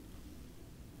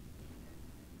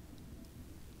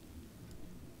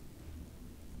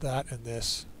 That and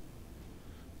this.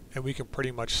 And we can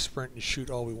pretty much sprint and shoot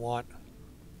all we want.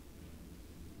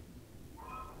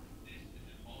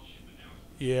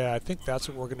 Yeah, I think that's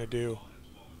what we're going to do.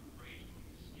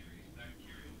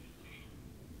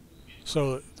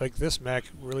 So, like, this mech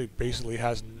really basically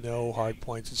has no hard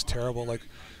points. It's terrible. Like,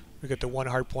 we got the 1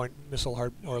 hard point,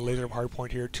 laser hard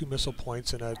point here, 2 missile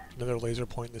points, and another laser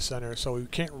point in the center. So we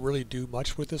can't really do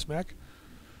much with this mech.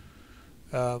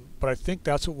 But I think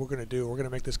that's what we're going to do. We're going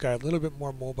to make this guy a little bit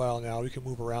more mobile now. We can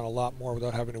move around a lot more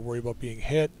without having to worry about being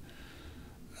hit.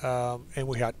 And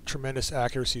we got tremendous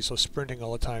accuracy, so sprinting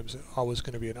all the time is always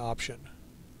going to be an option.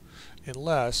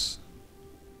 Unless,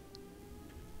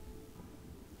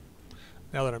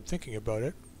 now that I'm thinking about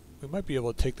it, we might be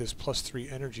able to take this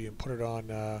 +3 energy and put it on...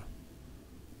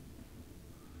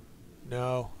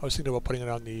 no, I was thinking about putting it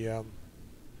on the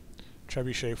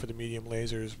trebuchet for the medium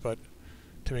lasers, but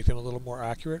to make them a little more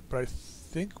accurate. But I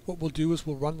think what we'll do is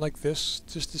we'll run like this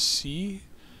just to see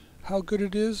how good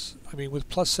it is. I mean, with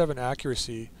 +7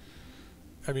 accuracy,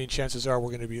 I mean, chances are we're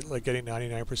going to be like getting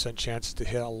 99% chances to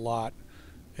hit a lot,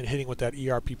 and hitting with that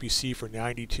ERPPC for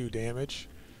 92 damage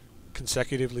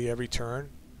consecutively every turn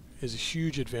is a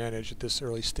huge advantage at this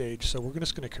early stage. So we're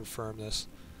just going to confirm this.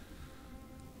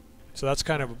 So that's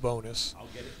kind of a bonus. I'll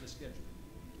get it in the schedule.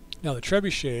 Now the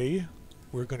trebuchet,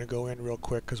 we're going to go in real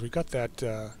quick because we got that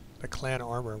the clan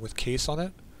armor with case on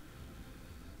it.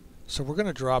 So we're going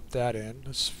to drop that in.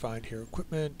 Let's find here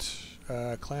equipment,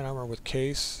 clan armor with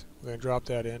case. We're going to drop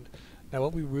that in. Now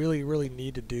what we really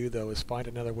need to do though is find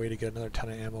another way to get another ton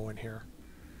of ammo in here.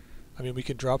 I mean, we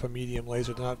can drop a medium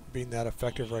laser, not being that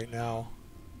effective right now.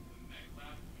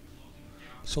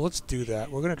 So let's do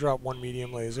that. We're going to drop 1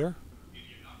 medium laser.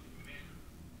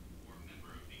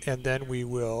 And then we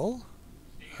will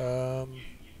go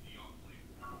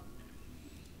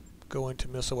into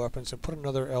missile weapons and put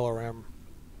another LRM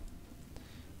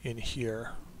in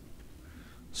here.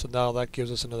 So now that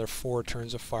gives us another 4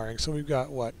 turns of firing. So we've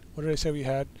got what did I say we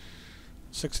had?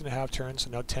 6.5 turns, so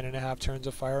now 10.5 turns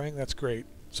of firing. That's great.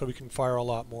 So we can fire a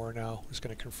lot more now. Just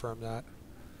going to confirm that.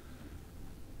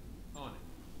 On it.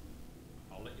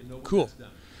 I'll let you know when Cool. that's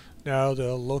done. Now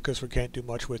the Locust we can't do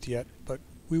much with yet, but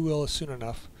we will soon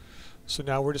enough. So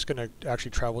now we're just going to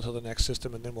actually travel to the next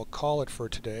system, and then we'll call it for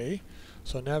today.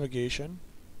 So navigation,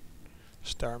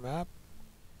 star map.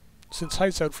 Since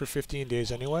Height's out for 15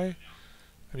 days anyway,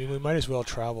 I mean, we might as well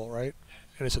travel, right?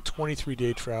 And it's a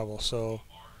 23-day travel, so,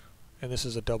 and this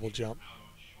is a double jump.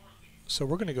 So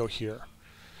we're going to go here.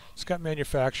 It's got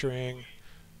manufacturing,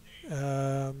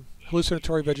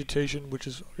 hallucinatory vegetation, which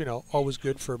is, you know, always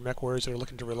good for mech warriors that are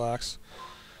looking to relax.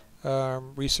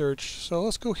 Research. So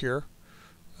let's go here,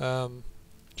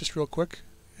 just real quick,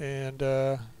 and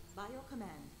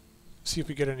see if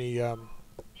we get any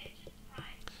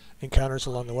encounters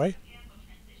along the way.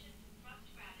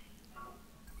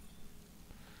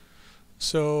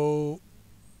 So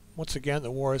once again,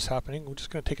 the war is happening. We're just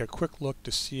going to take a quick look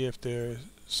to see if the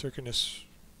Circanus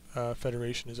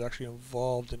Federation is actually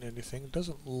involved in anything. It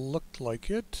doesn't look like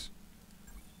it.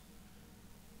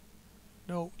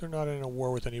 No, they're not in a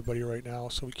war with anybody right now,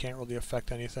 so we can't really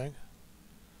affect anything.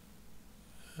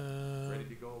 Ready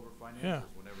to go over financials Yeah.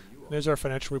 whenever you are. There's our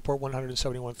financial report,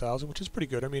 171,000, which is pretty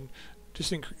good. I mean,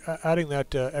 just adding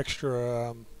that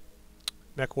extra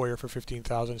mech warrior for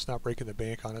 15,000, it's not breaking the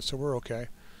bank on it, so we're okay.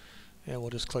 And we'll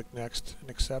just click next and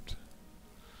accept.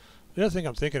 The other thing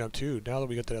I'm thinking of too, now that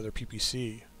we got that other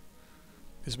PPC,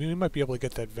 is we might be able to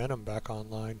get that Venom back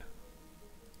online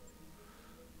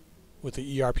with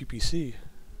the ERPPC.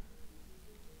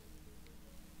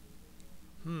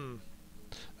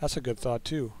 That's a good thought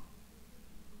too.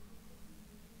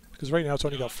 Because right now it's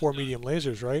only got 4 medium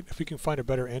lasers, right? If we can find a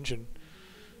better engine,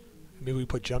 maybe we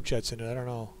put jump jets in it, I don't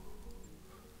know.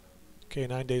 Okay,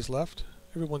 9 days left.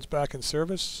 Everyone's back in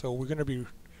service, so we're going to be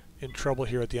in trouble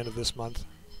here at the end of this month.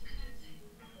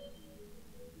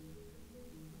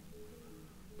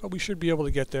 But we should be able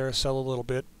to get there, sell a little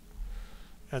bit,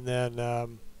 and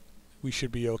then we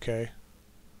should be okay.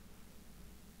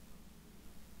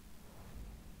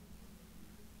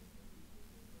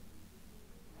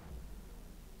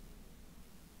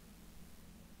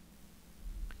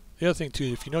 The other thing too,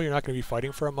 if you know you're not going to be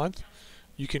fighting for a month,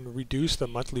 you can reduce the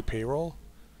monthly payroll,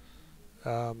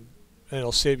 and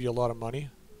it'll save you a lot of money.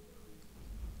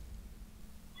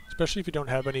 Especially if you don't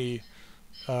have any,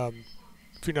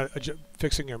 if you're not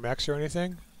fixing your mechs or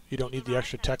anything, you don't need the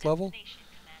extra tech level.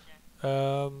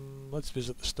 Let's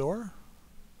visit the store.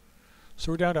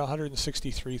 So we're down to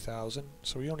 163,000.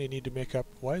 So we only need to make up.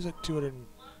 Why is it 200 and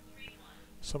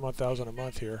some odd thousand a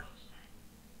month here?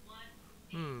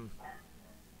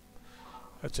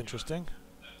 That's interesting.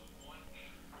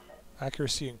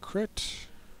 Accuracy and crit.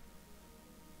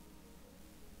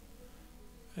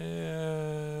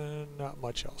 And not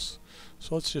much else.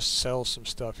 So let's just sell some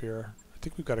stuff here. I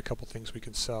think we've got a couple things we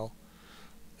can sell.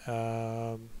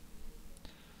 I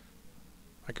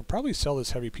could probably sell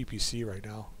this heavy PPC right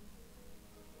now.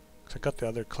 I got the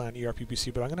other clan ER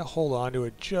PPC, but I'm going to hold on to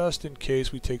it just in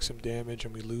case we take some damage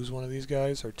and we lose one of these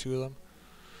guys, or two of them.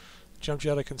 Jump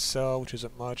jet I can sell, which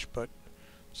isn't much, but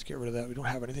let's get rid of that. We don't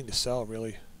have anything to sell,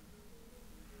 really.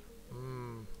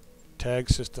 Tag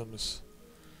systems.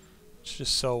 Let's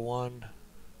just sell one.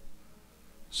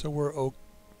 So we're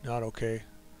not okay.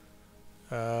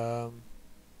 AC5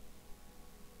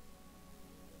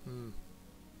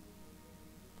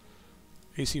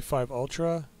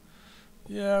 Ultra.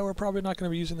 Yeah, we're probably not going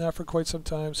to be using that for quite some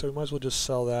time, so we might as well just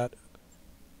sell that.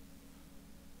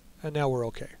 And now we're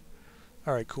okay.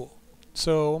 Alright, cool.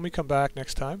 So when we come back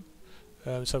next time,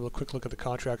 let's have a quick look at the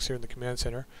contracts here in the command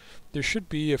center. There should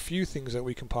be a few things that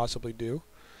we can possibly do.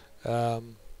 I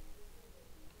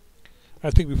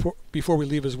think before we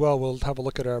leave as well, we'll have a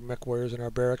look at our mech warriors and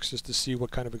our barracks just to see what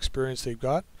kind of experience they've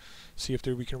got. See if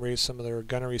we can raise some of their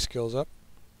gunnery skills up.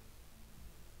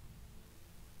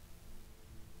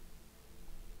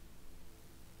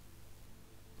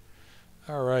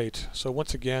 Alright, so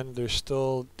once again, there's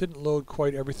still, didn't load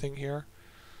quite everything here.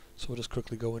 So we'll just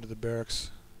quickly go into the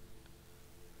barracks.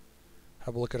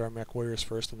 Have a look at our mech warriors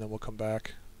first, and then we'll come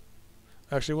back.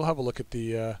 Actually, we'll have a look at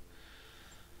the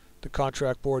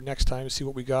contract board next time to see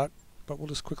what we got. But we'll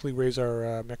just quickly raise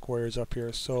our mech warriors up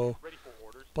here. So,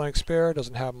 blank spare,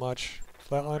 doesn't have much.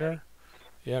 Flatliner,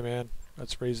 yeah man,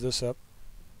 let's raise this up.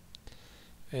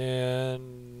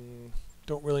 And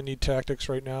don't really need tactics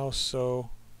right now,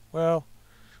 so, well,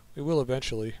 we will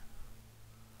eventually.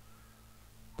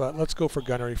 But let's go for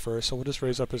gunnery first, so we'll just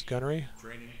raise up his gunnery.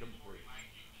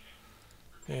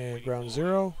 And ground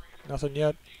 0, nothing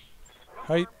yet.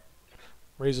 Height,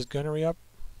 raise his gunnery up.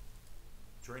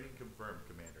 Training confirmed,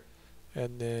 Commander.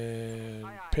 And then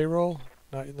payroll,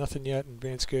 nothing yet.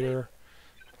 Advanced skater,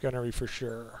 gunnery for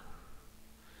sure.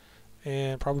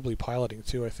 And probably piloting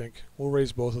too, I think. We'll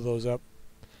raise both of those up,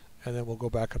 and then we'll go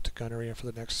back up to gunnery for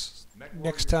the next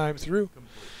time through.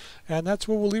 And that's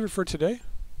where we'll leave it for today.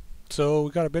 So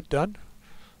we got a bit done.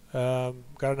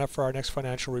 Got enough for our next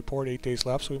financial report, 8 days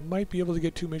left, so we might be able to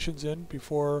get 2 missions in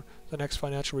before the next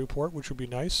financial report, which would be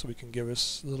nice, so we can give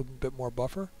us a little bit more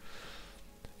buffer.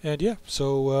 And yeah,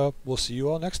 so we'll see you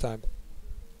all next time.